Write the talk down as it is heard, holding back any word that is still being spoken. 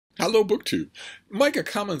Hello, BookTube. Micah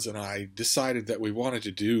Cummins and I decided that we wanted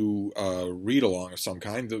to do a read-along of some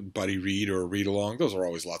kind, the buddy read or a read-along. Those are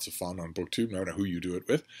always lots of fun on BookTube, no matter who you do it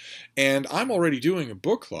with. And I'm already doing a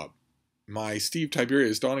book club. My Steve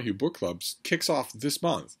Tiberius Donoghue book club kicks off this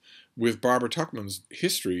month with Barbara Tuchman's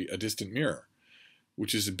History, A Distant Mirror,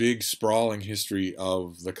 which is a big, sprawling history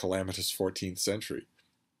of the calamitous 14th century.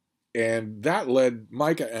 And that led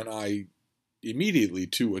Micah and I immediately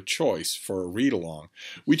to a choice for a read-along.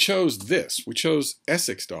 We chose this. We chose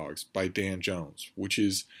Essex Dogs by Dan Jones, which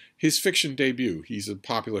is his fiction debut. He's a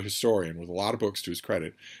popular historian with a lot of books to his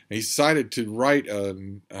credit, and he decided to write a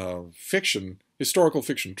historical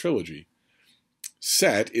fiction trilogy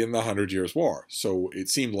set in the Hundred Years' War. So it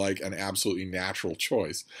seemed like an absolutely natural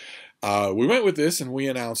choice. We went with this and we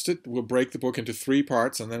announced it. We'll break the book into 3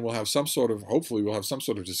 parts, and then we'll have hopefully we'll have some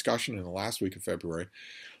sort of discussion in the last week of February.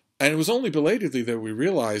 And it was only belatedly that we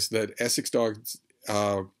realized that Essex Dogs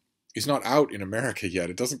is not out in America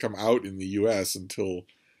yet. It doesn't come out in the U.S. until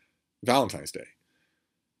Valentine's Day.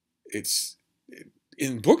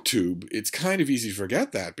 In BookTube, it's kind of easy to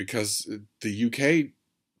forget that because the UK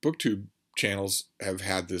BookTube channels have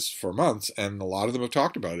had this for months, and a lot of them have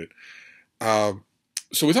talked about it.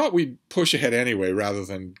 So we thought we'd push ahead anyway rather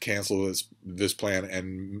than cancel this plan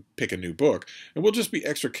and pick a new book. And we'll just be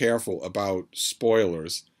extra careful about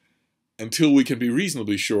spoilers until we can be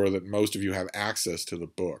reasonably sure that most of you have access to the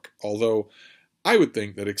book. Although I would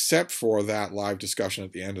think that except for that live discussion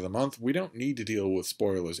at the end of the month, we don't need to deal with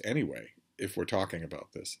spoilers anyway if we're talking about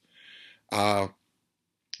this. That's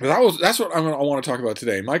what I want to talk about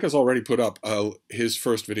today. Micah's already put up his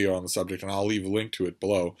first video on the subject, and I'll leave a link to it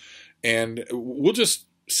below. And we'll just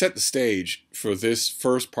set the stage for this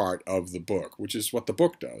first part of the book, which is what the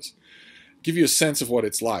book does. Give you a sense of what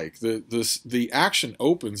it's like. The action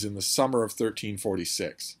opens in the summer of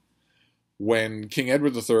 1346, when King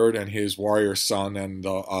Edward III and his warrior son and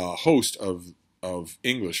a host of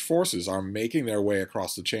English forces are making their way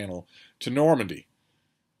across the Channel to Normandy,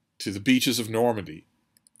 to the beaches of Normandy,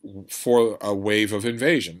 for a wave of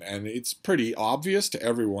invasion. And it's pretty obvious to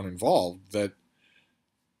everyone involved that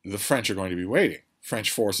the French are going to be waiting.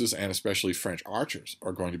 French forces, and especially French archers,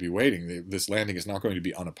 are going to be waiting. This landing is not going to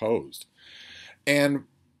be unopposed. And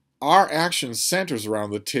our action centers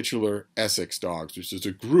around the titular Essex Dogs, which is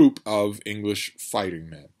a group of English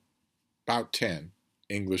fighting men. About 10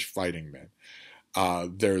 English fighting men.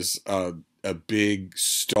 There's a big,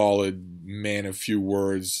 stolid, man of few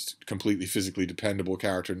words, completely physically dependable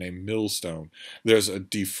character named Millstone. There's a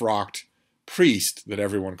defrocked priest that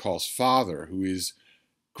everyone calls Father, who is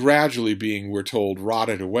gradually being, we're told,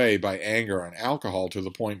 rotted away by anger and alcohol to the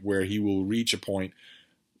point where he will reach a point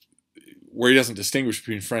where he doesn't distinguish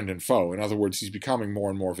between friend and foe. In other words, he's becoming more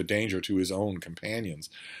and more of a danger to his own companions.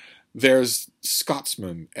 There's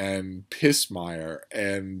Scotsman and Pissmeyer,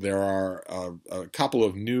 and there are a couple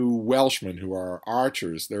of new Welshmen who are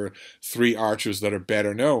archers. There are 3 archers that are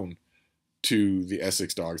better known to the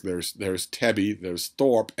Essex Dogs. There's Tebby, there's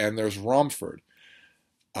Thorpe, and there's Romford,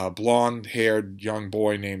 a blonde-haired young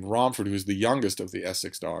boy named Romford, who is the youngest of the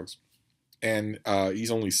Essex Dogs. And he's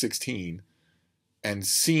only 16, and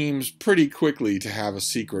seems pretty quickly to have a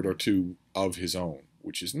secret or two of his own,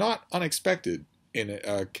 which is not unexpected in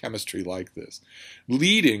a chemistry like this.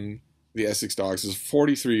 Leading the Essex Dogs is a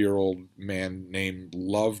 43-year-old man named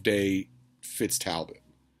Loveday Fitztalbot,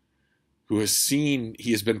 who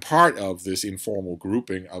he has been part of this informal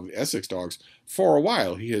grouping of the Essex Dogs for a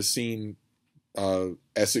while. He has seen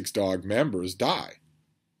Essex Dog members die,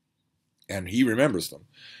 and he remembers them,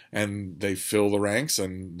 and they fill the ranks,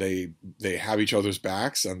 and they have each other's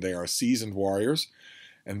backs, and they are seasoned warriors.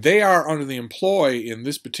 And they are under the employ, in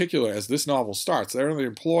this particular, as this novel starts, they're under the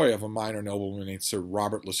employ of a minor nobleman named Sir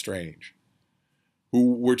Robert Lestrange,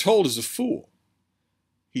 who we're told is a fool.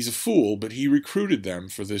 He's a fool, but he recruited them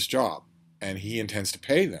for this job, and he intends to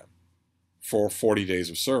pay them for 40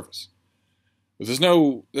 days of service. But there's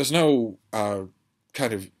no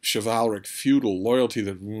kind of chivalric feudal loyalty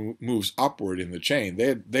that moves upward in the chain.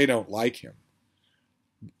 They don't like him,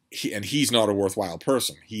 and he's not a worthwhile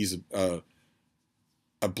person. He's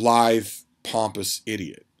a blithe, pompous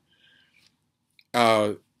idiot.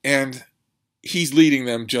 And he's leading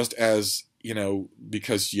them just as,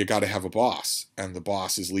 because you got to have a boss, and the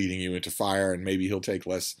boss is leading you into fire, and maybe he'll take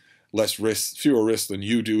fewer risks than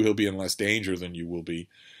you do. He'll be in less danger than you will be.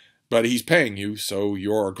 But he's paying you, so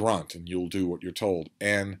you're a grunt, and you'll do what you're told.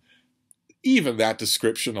 And even that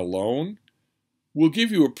description alone will give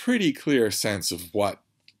you a pretty clear sense of what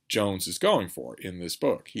Jones is going for in this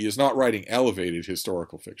book. He is not writing elevated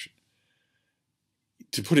historical fiction.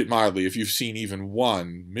 To put it mildly, if you've seen even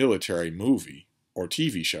one military movie, or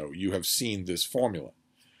TV show, you have seen this formula.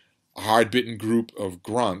 A hard-bitten group of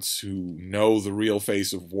grunts who know the real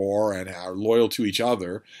face of war and are loyal to each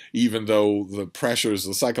other, even though the pressures,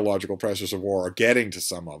 the psychological pressures of war are getting to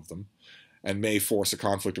some of them, and may force a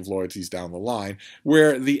conflict of loyalties down the line,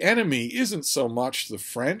 where the enemy isn't so much the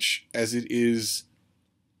French as it is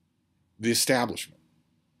the establishment.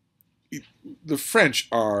 The French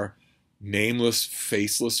are nameless,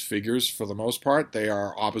 faceless figures for the most part. They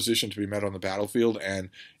are opposition to be met on the battlefield and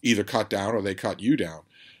either cut down or they cut you down.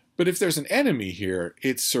 But if there's an enemy here,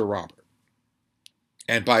 it's Sir Robert.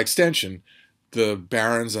 And by extension, the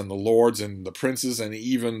barons and the lords and the princes and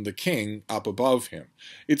even the king up above him.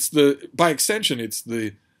 By extension, it's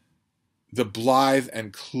the blithe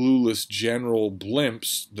and clueless general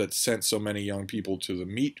blimps that sent so many young people to the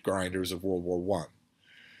meat grinders of World War I.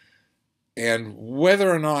 And whether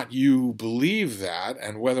or not you believe that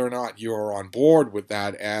and whether or not you're on board with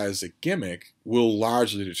that as a gimmick will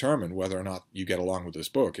largely determine whether or not you get along with this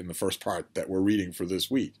book in the first part that we're reading for this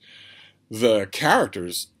week. The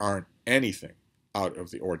characters aren't anything out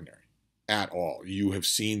of the ordinary at all. You have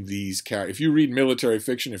seen these characters. If you read military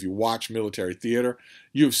fiction, if you watch military theater,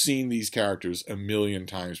 you have seen these characters a million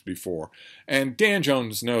times before. And Dan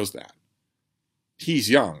Jones knows that. He's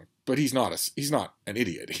young, but he's not an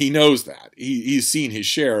idiot. He knows that. He's seen his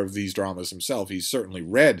share of these dramas himself. He's certainly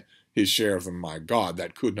read his share of them. My God,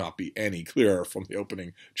 that could not be any clearer from the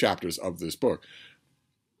opening chapters of this book.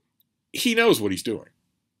 He knows what he's doing.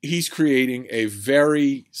 He's creating a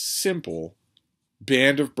very simple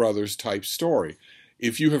Band of Brothers type story.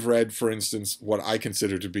 If you have read, for instance, what I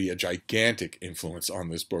consider to be a gigantic influence on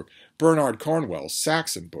this book, Bernard Cornwell's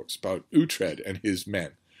Saxon books about Uhtred and his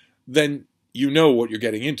men, then you know what you're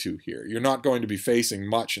getting into here. You're not going to be facing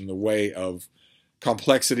much in the way of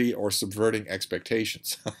complexity or subverting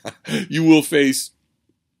expectations. You will face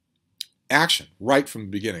action right from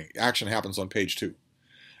the beginning. Action happens on page 2.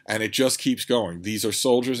 And it just keeps going. These are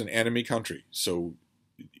soldiers in enemy country, so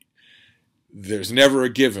there's never a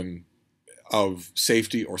given of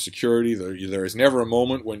safety or security. There is never a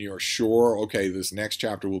moment when you're sure, okay, this next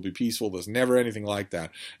chapter will be peaceful. There's never anything like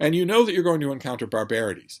that. And you know that you're going to encounter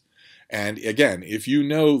barbarities. And again, if you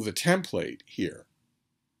know the template here,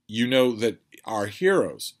 you know that our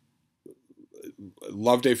heroes,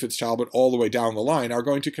 Loveday, Fitztalbot, all the way down the line, are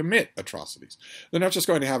going to commit atrocities. They're not just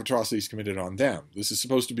going to have atrocities committed on them. This is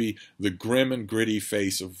supposed to be the grim and gritty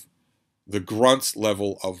face of the grunts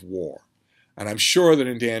level of war. And I'm sure that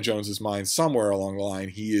in Dan Jones's mind, somewhere along the line,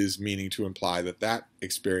 he is meaning to imply that that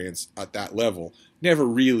experience at that level never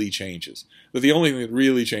really changes. That the only thing that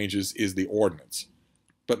really changes is the ordnance,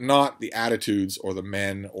 but not the attitudes or the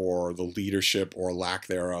men or the leadership or lack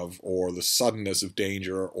thereof or the suddenness of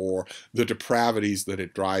danger or the depravities that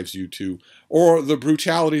it drives you to or the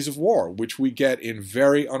brutalities of war, which we get in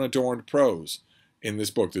very unadorned prose in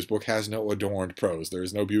this book. This book has no adorned prose. There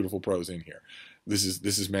is no beautiful prose in here. This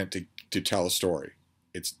is meant to tell a story.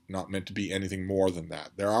 It's not meant to be anything more than that.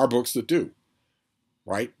 There are books that do,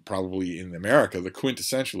 right? Probably in America, the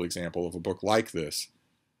quintessential example of a book like this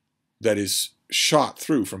that is shot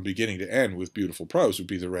through from beginning to end with beautiful prose would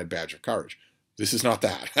be The Red Badge of Courage. This is not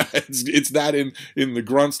that. it's that in the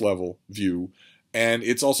grunts level view, and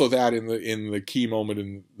it's also that in the key moment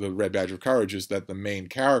in The Red Badge of Courage is that the main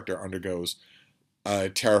character undergoes a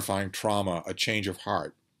terrifying trauma, a change of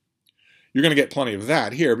heart. You're going to get plenty of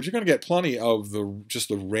that here, but you're going to get plenty of just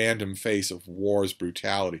the random face of war's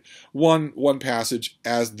brutality. One passage,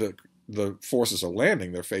 as the forces are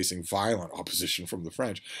landing, they're facing violent opposition from the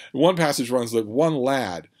French. One passage runs that one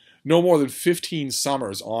lad, no more than 15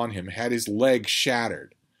 summers on him, had his leg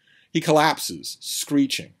shattered. He collapses,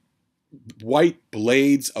 screeching. White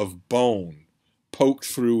blades of bone poke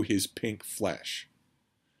through his pink flesh.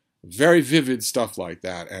 Very vivid stuff like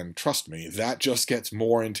that, and trust me, that just gets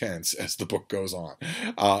more intense as the book goes on,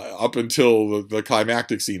 up until the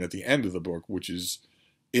climactic scene at the end of the book, which is,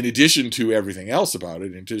 in addition to everything else about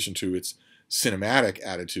it, in addition to its cinematic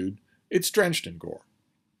attitude, it's drenched in gore.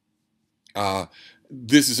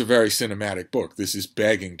 This is a very cinematic book. This is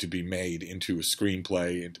begging to be made into a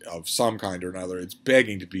screenplay of some kind or another. It's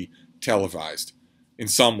begging to be televised in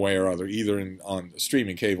some way or other, either on a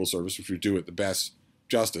streaming cable service, which would do it the best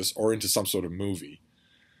justice, or into some sort of movie.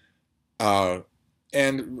 And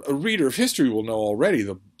a reader of history will know already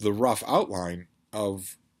the rough outline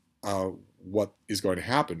of what is going to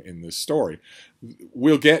happen in this story.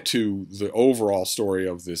 We'll get to the overall story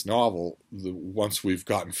of this novel once we've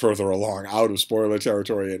gotten further along out of spoiler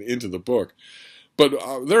territory and into the book. But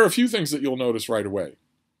there are a few things that you'll notice right away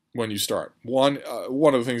when you start. One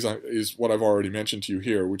of the things is what I've already mentioned to you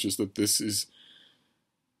here, which is that this is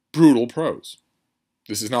brutal prose.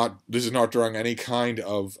 This is not drawing any kind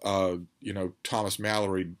of Thomas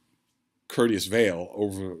Mallory courteous veil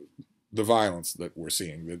over the violence that we're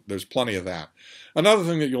seeing. There's plenty of that. Another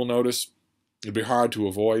thing that you'll notice, it'd be hard to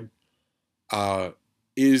avoid,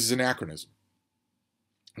 is anachronism,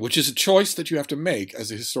 which is a choice that you have to make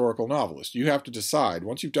as a historical novelist. You have to decide,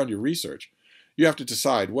 once you've done your research, you have to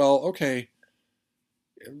decide, well, okay,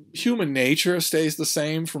 human nature stays the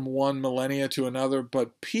same from one millennia to another,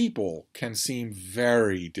 but people can seem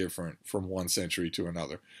very different from one century to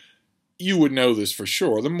another. You would know this for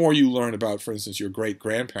sure. The more you learn about, for instance, your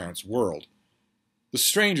great-grandparents' world, the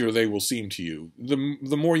stranger they will seem to you. The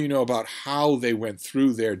more you know about how they went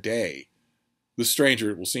through their day, the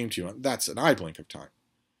stranger it will seem to you. And that's an eye blink of time.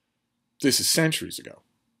 This is centuries ago,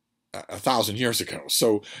 1,000 years ago.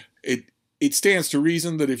 So it stands to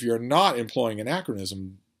reason that if you're not employing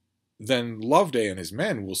anachronism, then Loveday and his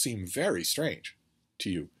men will seem very strange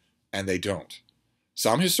to you, and they don't.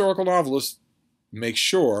 Some historical novelists make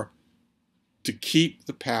sure to keep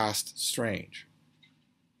the past strange.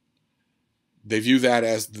 They view that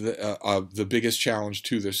as the biggest challenge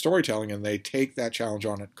to their storytelling, and they take that challenge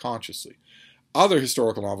on it consciously. Other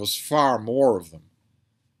historical novelists, far more of them,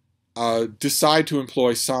 decide to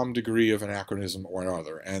employ some degree of anachronism or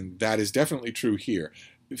another, and that is definitely true here.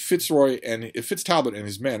 Fitztalbot and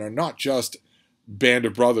his men are not just band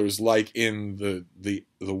of brothers like in the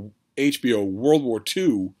HBO World War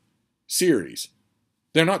II series.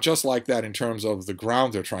 They're not just like that in terms of the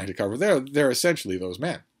ground they're trying to cover. They're essentially those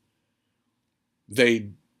men. They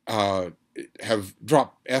have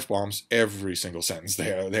dropped F-bombs every single sentence.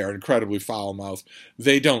 They are incredibly foul-mouthed.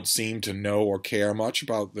 They don't seem to know or care much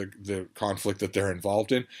about the conflict that they're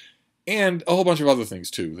involved in. And a whole bunch of other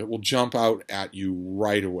things, too, that will jump out at you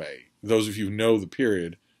right away. Those of you who know the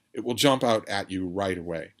period, it will jump out at you right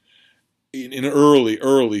away. In an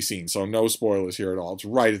early scene, so no spoilers here at all. It's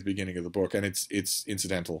right at the beginning of the book, and it's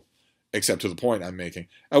incidental, except to the point I'm making.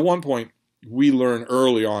 At one point, we learn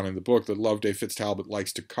early on in the book that Loveday Fitztalbot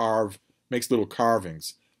likes to makes little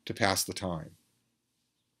carvings to pass the time.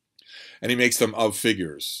 And he makes them of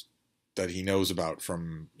figures that he knows about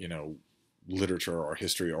from, literature or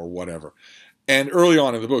history or whatever. And early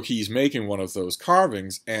on in the book, he's making one of those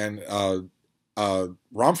carvings, and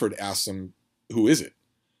Romford asks him, "Who is it?"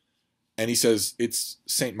 And he says, "It's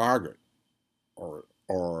St. Margaret," or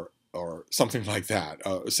something like that,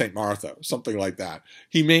 St. Martha, something like that.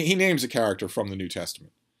 He names a character from the New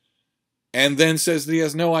Testament, and then says that he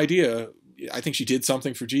has no idea. I think she did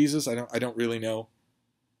something for Jesus. I don't really know.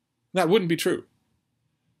 That wouldn't be true.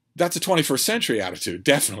 That's a 21st century attitude,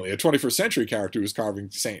 definitely. A 21st century character who's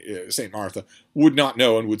carving St. Martha would not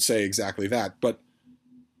know and would say exactly that, but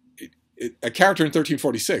a character in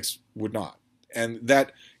 1346 would not. And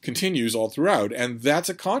that continues all throughout, and that's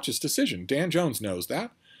a conscious decision. Dan Jones knows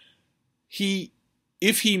that.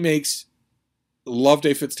 If he makes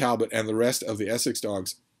Loveday Fitztalbot and the rest of the Essex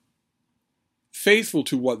Dogs faithful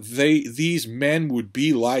to what these men would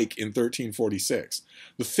be like in 1346,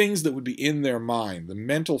 the things that would be in their mind, the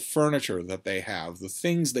mental furniture that they have, the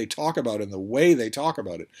things they talk about and the way they talk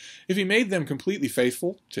about it, if he made them completely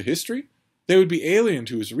faithful to history, they would be alien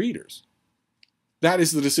to his readers. That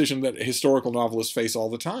is the decision that historical novelists face all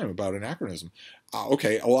the time about anachronism.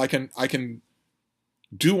 Okay, well, I can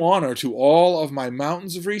do honor to all of my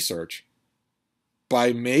mountains of research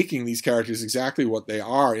by making these characters exactly what they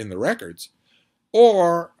are in the records,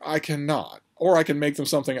 or I cannot. Or I can make them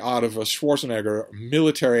something out of a Schwarzenegger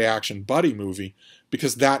military action buddy movie,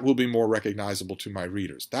 because that will be more recognizable to my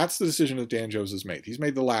readers. That's the decision that Dan Jones has made. He's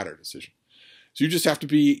made the latter decision. So you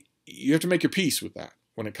have to make your peace with that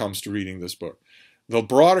when it comes to reading this book. The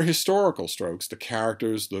broader historical strokes, the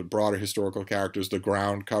characters, the broader historical characters, the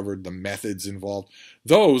ground covered, the methods involved,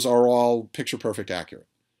 those are all picture-perfect accurate.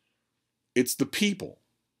 It's the people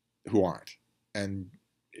who aren't. And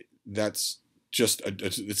that's just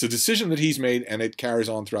it's a decision that he's made, and it carries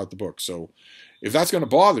on throughout the book. So if that's going to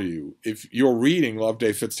bother you, if you're reading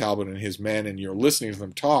Loveday Fitztalbot and his men and you're listening to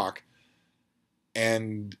them talk,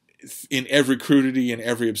 and in every crudity and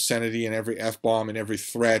every obscenity and every F-bomb and every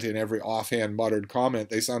threat and every offhand muttered comment,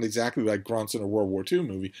 they sound exactly like grunts in a World War II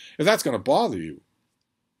movie. If that's going to bother you,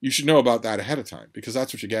 you should know about that ahead of time, because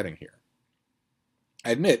that's what you're getting here.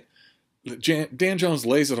 I admit, Dan Jones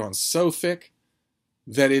lays it on so thick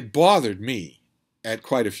that it bothered me at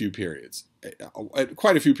quite a few periods. At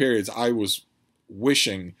quite a few periods, I was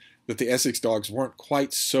wishing that the Essex Dogs weren't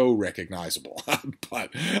quite so recognizable.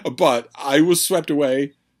 but I was swept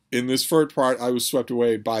away. In this first part, I was swept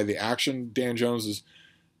away by the action. Dan Jones's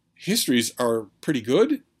histories are pretty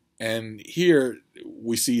good, and here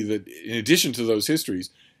we see that in addition to those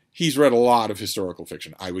histories, He's read a lot of historical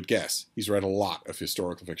fiction, I would guess. He's read a lot of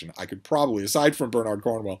historical fiction. I could probably, aside from Bernard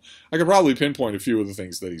Cornwell, I could probably pinpoint a few of the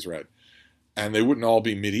things that he's read. And they wouldn't all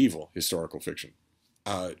be medieval historical fiction.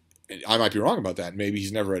 I might be wrong about that. Maybe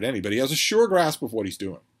he's never read any, but he has a sure grasp of what he's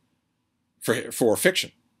doing. For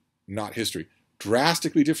fiction, not history.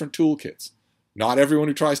 Drastically different toolkits. Not everyone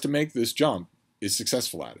who tries to make this jump is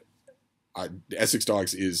successful at it. Essex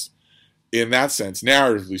Dogs is, in that sense,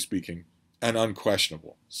 narratively speaking, an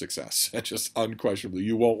unquestionable success. Just unquestionably.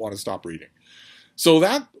 You won't want to stop reading. So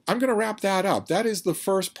that, I'm going to wrap that up. That is the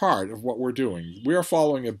first part of what we're doing. We are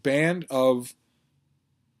following a band of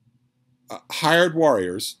hired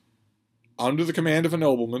warriors under the command of a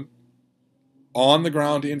nobleman on the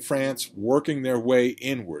ground in France, working their way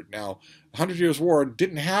inward. Now, the 100 Years' War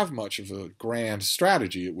didn't have much of a grand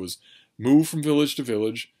strategy. It was move from village to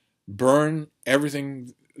village, burn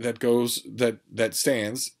everything that goes, that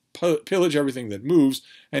stands, pillage everything that moves,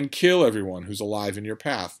 and kill everyone who's alive in your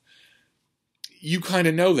path. You kind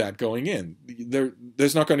of know that going in.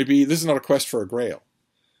 There's not going to be, this is not a quest for a grail.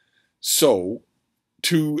 So,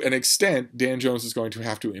 to an extent, Dan Jones is going to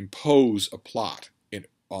have to impose a plot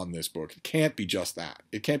on this book. It can't be just that.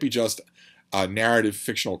 It can't be just a narrative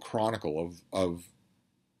fictional chronicle of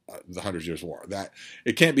the 100 Years' War.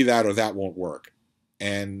 It can't be that, or that won't work.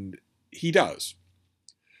 And he does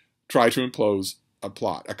try to impose a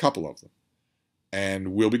plot, a couple of them.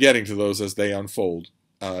 And we'll be getting to those as they unfold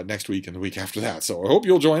next week and the week after that. So I hope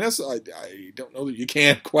you'll join us. I don't know that you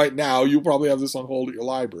can quite now. You'll probably have this on hold at your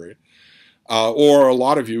library. Or a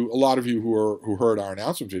lot of you who heard our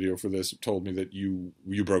announcement video for this told me that you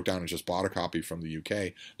broke down and just bought a copy from the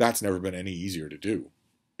UK. That's never been any easier to do.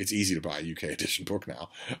 It's easy to buy a UK edition book now.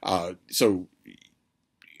 So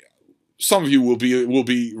some of you will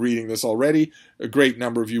be reading this already. A great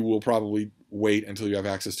number of you will probably wait until you have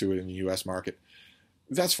access to it in the US market.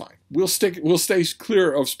 That's fine. We'll stay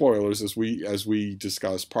clear of spoilers as we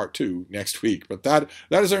discuss part 2 next week. But that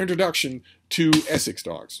is our introduction to Essex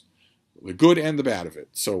Dogs, the good and the bad of it.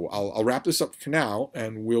 So I'll wrap this up for now,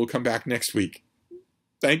 and we'll come back next week.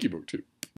 Thank you, BookTube.